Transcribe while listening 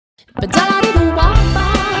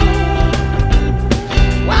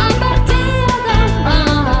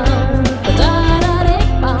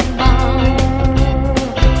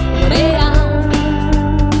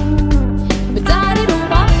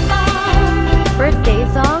Birthday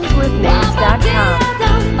songs with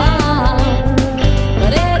names.com.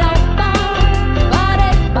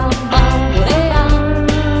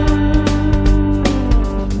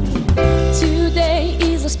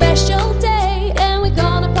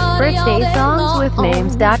 Birthday songs with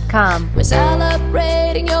names.com. We're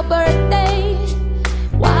celebrating your birthday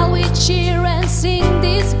while we cheer and sing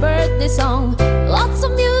this birthday song. Lots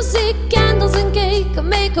of music, candles and cake,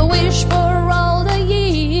 make a wish for all the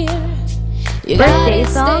year. You Birthday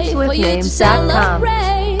songs with names.com.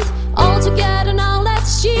 All together now,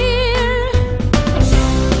 let's cheer.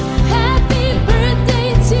 Happy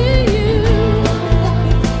birthday to you.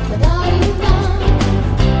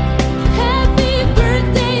 Happy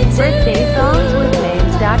birthday to Birthday you. songs with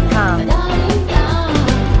names.com.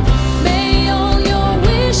 May all your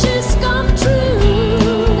wishes come true.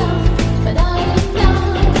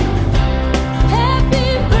 Happy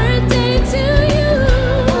birthday to you,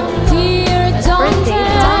 dear Donte. Birthday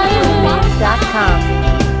songs with names.com.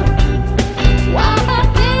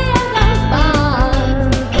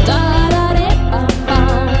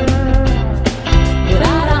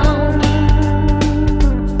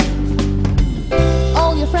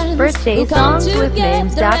 Birthday songs with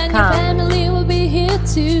names.com. Your family will be here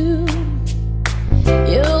too.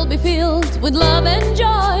 You'll be filled with love and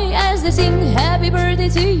joy as they sing happy birthday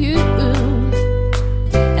to you.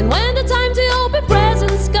 And when the time to open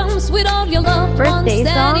presents comes with all your loved ones Birthday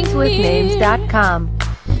standing songs with near, names.com.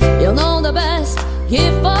 you'll know the best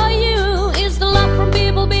gift for you is the love from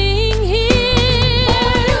people being here.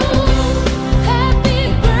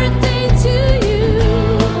 Happy birthday to you.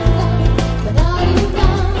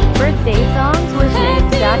 Birthday songs with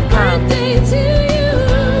Happy names.com. birthday to you.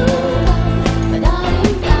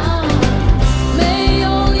 May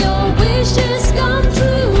all your wishes come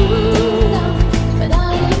true.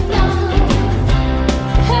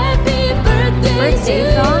 Happy birthday Birthday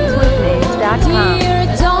songs with names.com. dear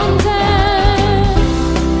Donte.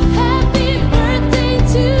 Happy birthday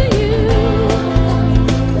to you.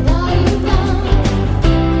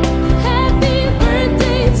 Happy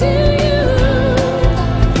birthday to you.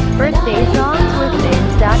 Birthday songs with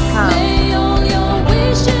names.com. May all your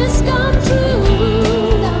wishes come true.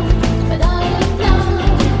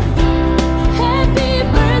 Happy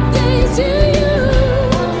birthday to you.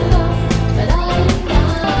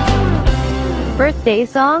 Birthday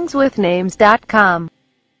songs with names.com.